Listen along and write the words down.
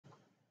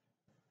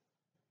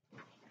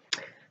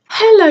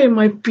Hello,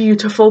 my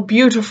beautiful,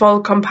 beautiful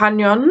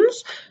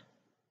companions.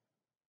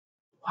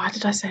 Why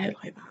did I say it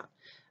like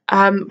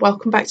that?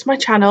 Welcome back to my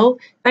channel.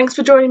 Thanks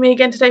for joining me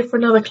again today for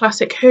another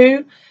classic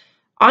Who.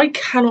 I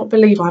cannot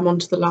believe I'm on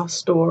to the last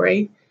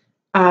story.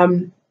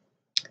 And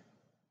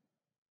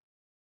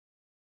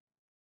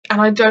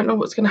I don't know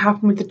what's going to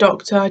happen with the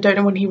Doctor. I don't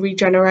know when he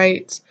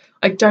regenerates.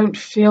 I don't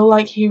feel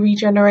like he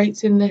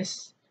regenerates in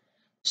this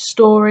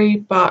story,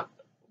 but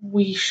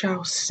we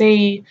shall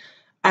see.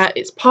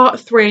 It's part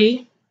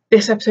 3.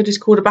 This episode is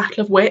called A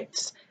Battle of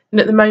Wits, and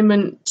at the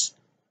moment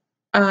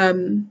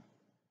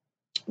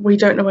we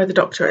don't know where the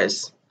Doctor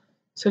is.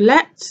 So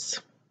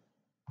let's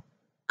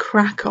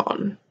crack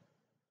on.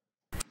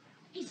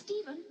 Hey,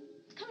 Stephen,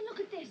 come and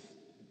look at this.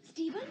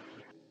 Stephen?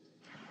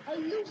 A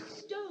loose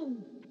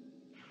stone.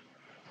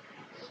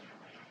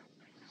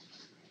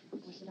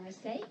 What did I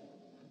say?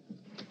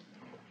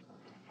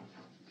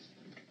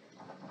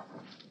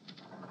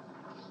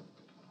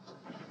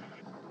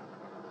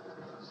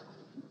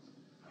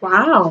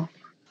 Wow.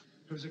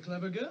 Who's a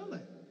clever girl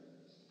then?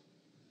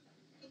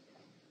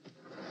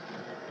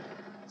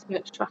 There's a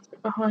bit of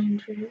traffic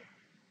behind you.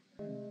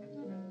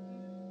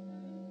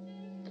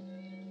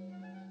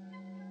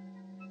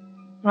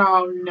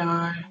 Oh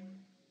no.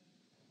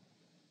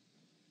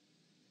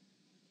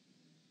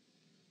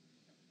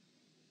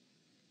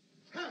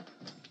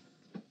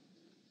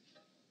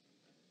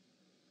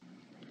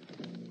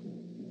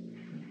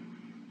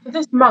 So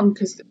this monk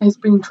has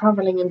been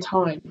travelling in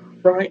time,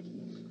 right?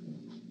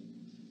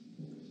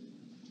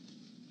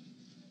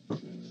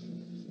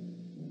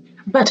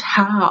 But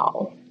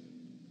how?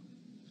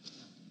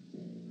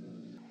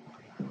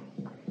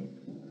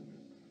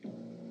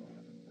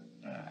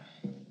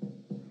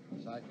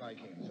 Sight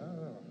Vikings.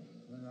 Oh,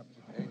 we're up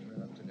to date,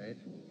 we're up to date.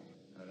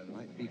 A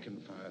light beacon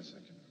fire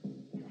second.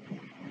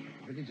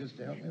 Villagers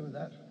to help me with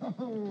that?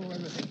 Oh,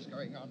 everything's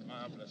going on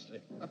marvelously.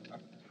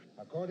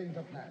 According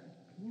to plan.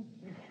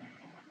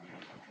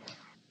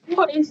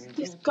 What is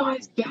this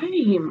guy's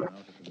game? How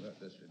to convert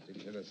this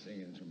ridiculous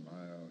thing into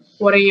miles.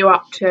 What are you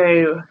up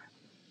to?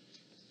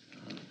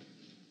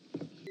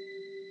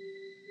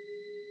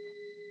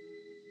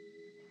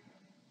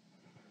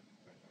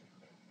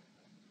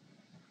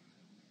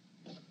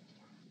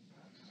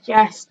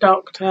 Yes,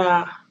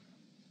 Doctor.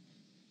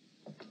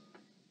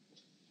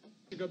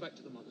 To go back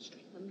to the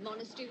monastery. The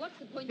monastery? What's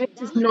the point This of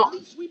that? is not At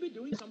least we've been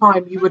doing the something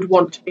time you would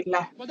want to be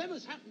left.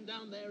 Whatever's happened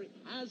down there, it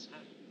has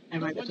happened. No,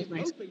 No that point doesn't in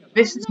make sense. moping about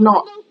This it. is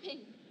not Moping.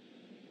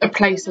 a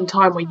place and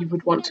time where you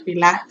would want to be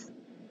left.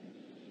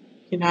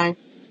 You know,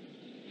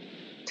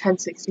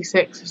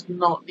 1066 is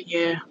not the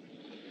year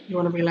you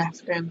want to be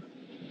left in.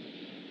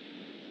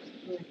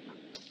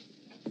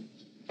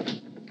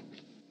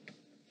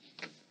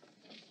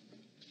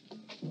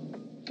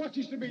 What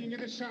is the meaning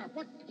of this, sir?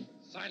 What?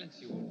 Silence,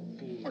 you old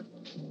fool.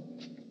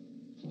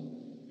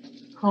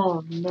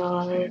 Oh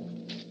no.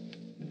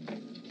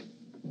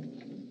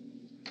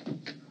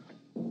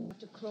 Have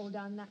to crawl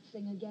down that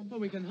thing again. Well,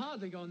 we can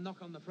hardly go and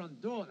knock on the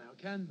front door now,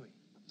 can we?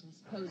 I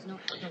suppose not.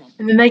 Come on.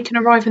 And then they can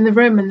arrive in the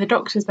room and the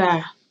Doctor's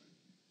there.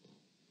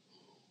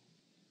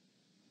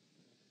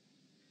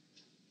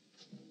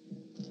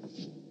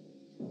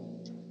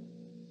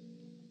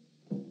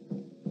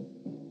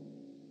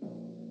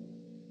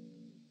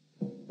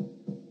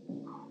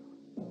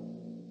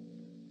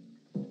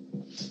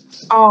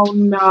 Oh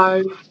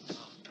no.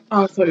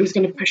 Oh, I thought he was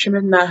going to push him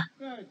in there.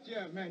 Oh,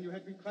 dear man, you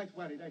had me quite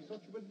worried. I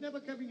thought you were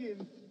never coming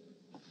in.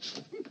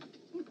 Have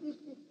a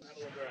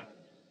look around.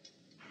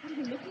 What are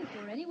we looking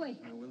for anyway?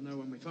 Well, we'll know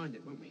when we find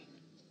it, won't we?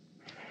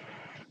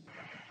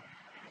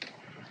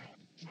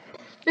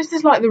 This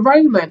is like the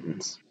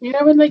Romans, you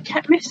know, when they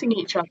kept missing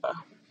each other.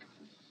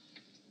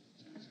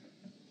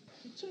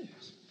 It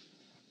is.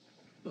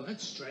 Well,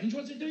 that's strange.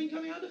 What's it doing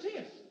coming out of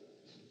here?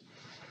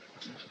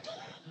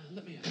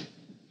 Let me in.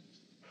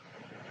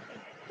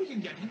 We can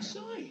get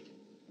inside.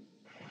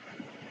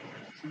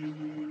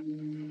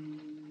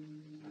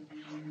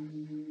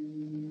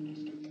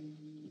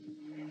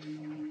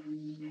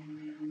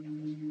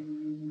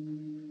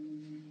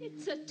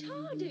 It's a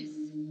TARDIS.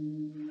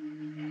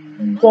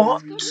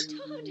 What? The monk's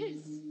got a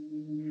TARDIS.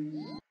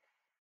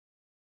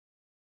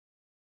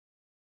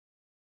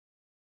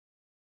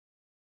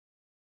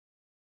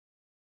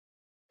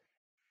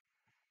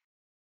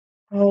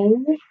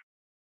 Oh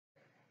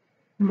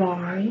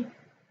my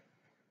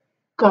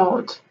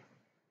God.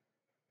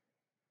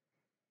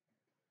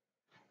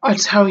 I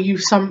tell you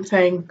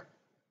something.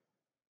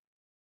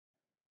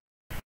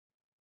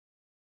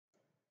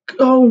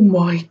 Oh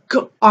my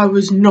God. I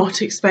was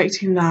not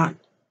expecting that.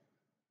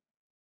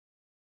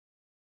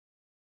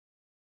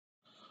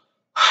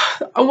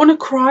 I want to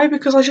cry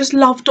because I just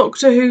love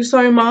Doctor Who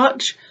so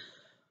much.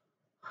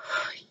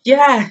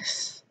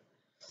 Yes.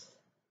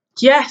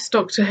 Yes,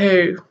 Doctor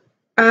Who.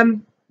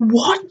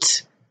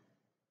 What?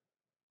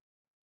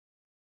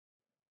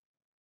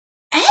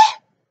 Eh?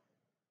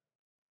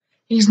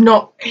 He's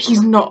not. Is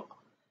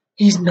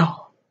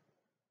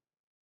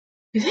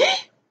he?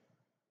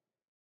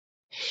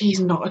 He's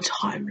not a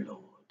Time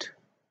Lord.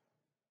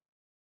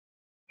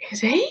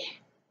 Is he?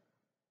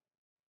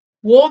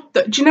 What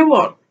the, do you know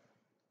what?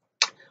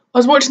 I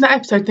was watching that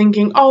episode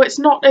thinking, oh, it's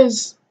not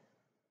as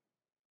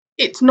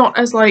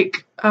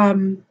like,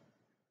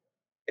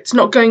 it's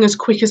not going as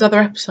quick as other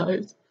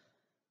episodes.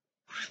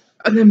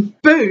 And then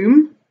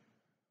boom,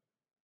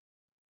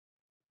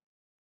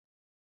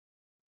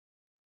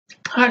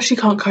 I actually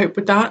can't cope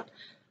with that.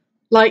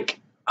 Like,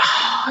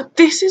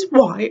 this is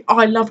why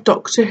I love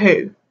Doctor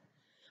Who.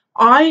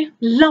 I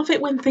love it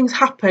when things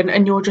happen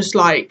and you're just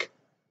like,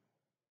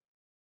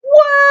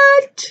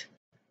 what?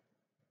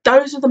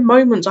 Those are the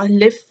moments I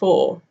live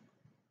for.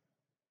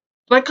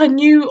 Like, I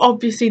knew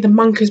obviously the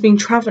monk has been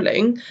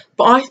travelling,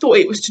 but I thought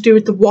it was to do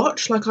with the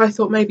watch. Like, I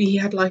thought maybe he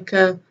had like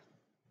a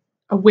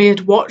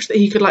weird watch that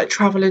he could like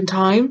travel in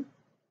time.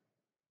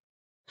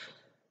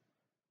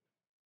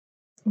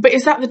 But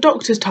is that the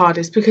Doctor's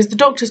TARDIS? Because the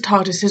Doctor's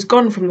TARDIS has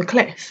gone from the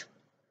cliff.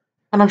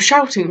 And I'm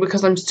shouting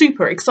because I'm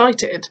super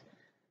excited.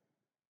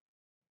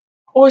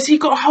 Or has he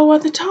got a whole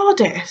other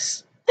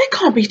TARDIS? There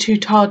can't be two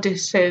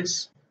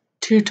TARDISes.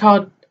 Two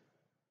TARDI?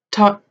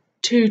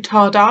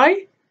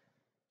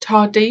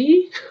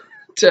 Tardy?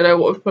 Don't know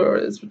what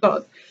plural is for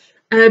that.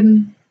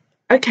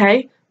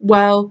 Okay,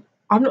 well,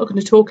 I'm not going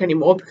to talk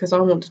anymore because I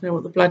want to know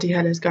what the bloody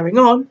hell is going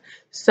on.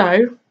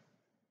 So,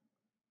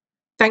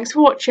 thanks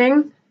for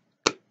watching.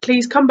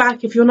 Please come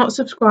back if you're not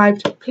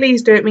subscribed.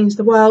 Please do, it means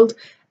the world.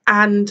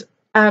 And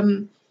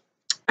bye.